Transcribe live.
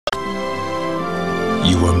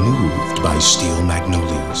You were moved by steel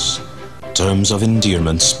magnolias. Terms of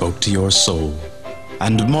endearment spoke to your soul,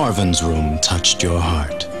 and Marvin's Room touched your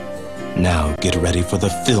heart. Now get ready for the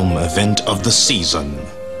film event of the season.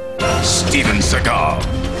 Steven Seagal,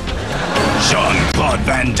 Jean-Claude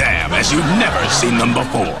Van Damme, as you've never seen them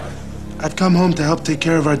before. I've come home to help take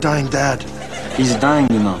care of our dying dad. He's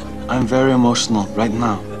dying, you know. I'm very emotional right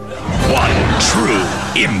now. One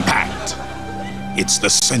true impact. It's the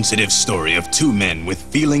sensitive story of two men with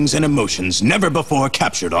feelings and emotions never before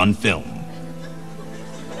captured on film.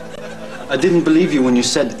 I didn't believe you when you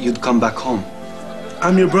said you'd come back home.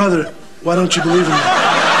 I'm your brother. Why don't you believe in me?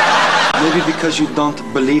 Maybe because you don't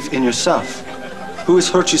believe in yourself. Who has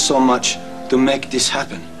hurt you so much to make this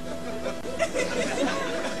happen?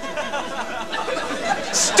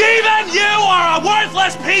 Steven, you are a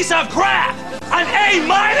worthless piece of crap! An A-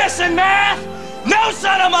 in math? No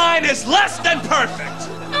son of mine is less than perfect!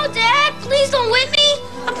 No, Dad, please don't whip me.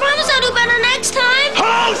 I promise I'll do better next time.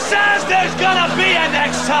 Who says there's gonna be a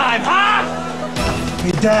next time, huh?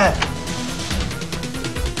 Hey, Dad.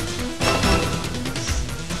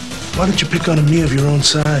 Why don't you pick on me of your own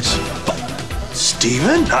size?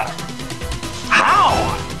 Steven? How?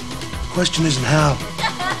 The question isn't how.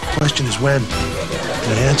 The question is when.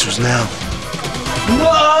 And the answer is now.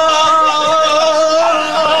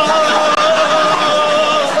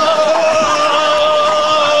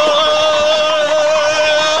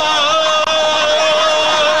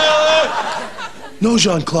 No,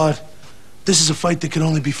 Jean-Claude. This is a fight that can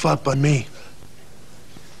only be fought by me.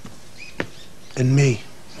 And me.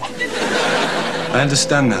 I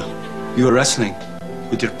understand now. You are wrestling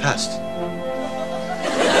with your past.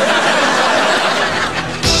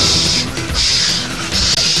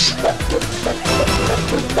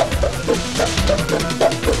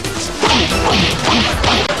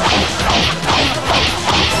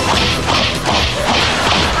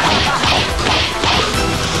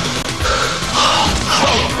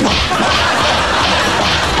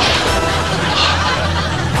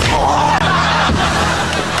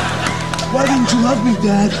 Why didn't you love me,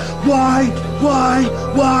 Dad? Why? Why?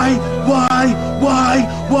 Why? Why? Why?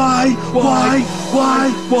 Why? Why?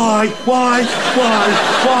 Why? Why? Why?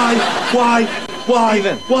 Why? Why? Why?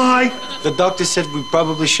 Steven. Why? The doctor said we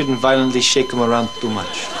probably shouldn't violently shake him around too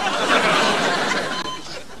much.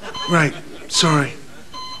 Right. Sorry.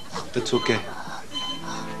 That's okay.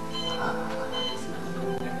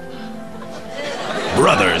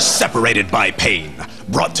 Brothers separated by pain,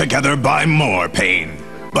 brought together by more pain.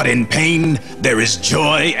 But in pain, there is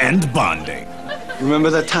joy and bonding. Remember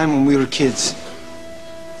that time when we were kids?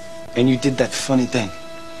 And you did that funny thing?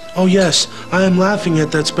 Oh, yes. I am laughing at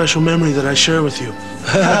that special memory that I share with you.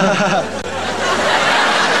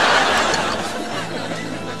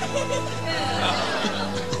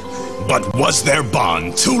 But was their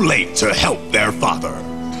bond too late to help their father?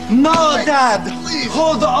 No, Dad! Please.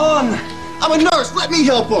 Hold on! I'm a nurse. Let me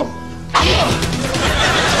help him.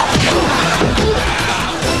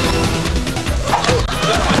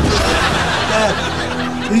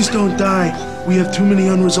 Dad, please don't die. We have too many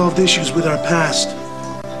unresolved issues with our past.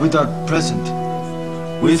 With our present.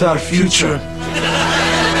 With our future.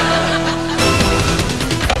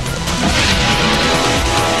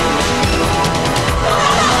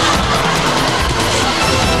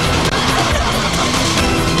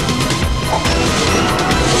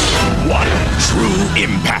 One true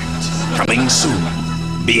impact coming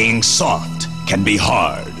soon. Being soft can be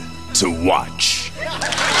hard to watch.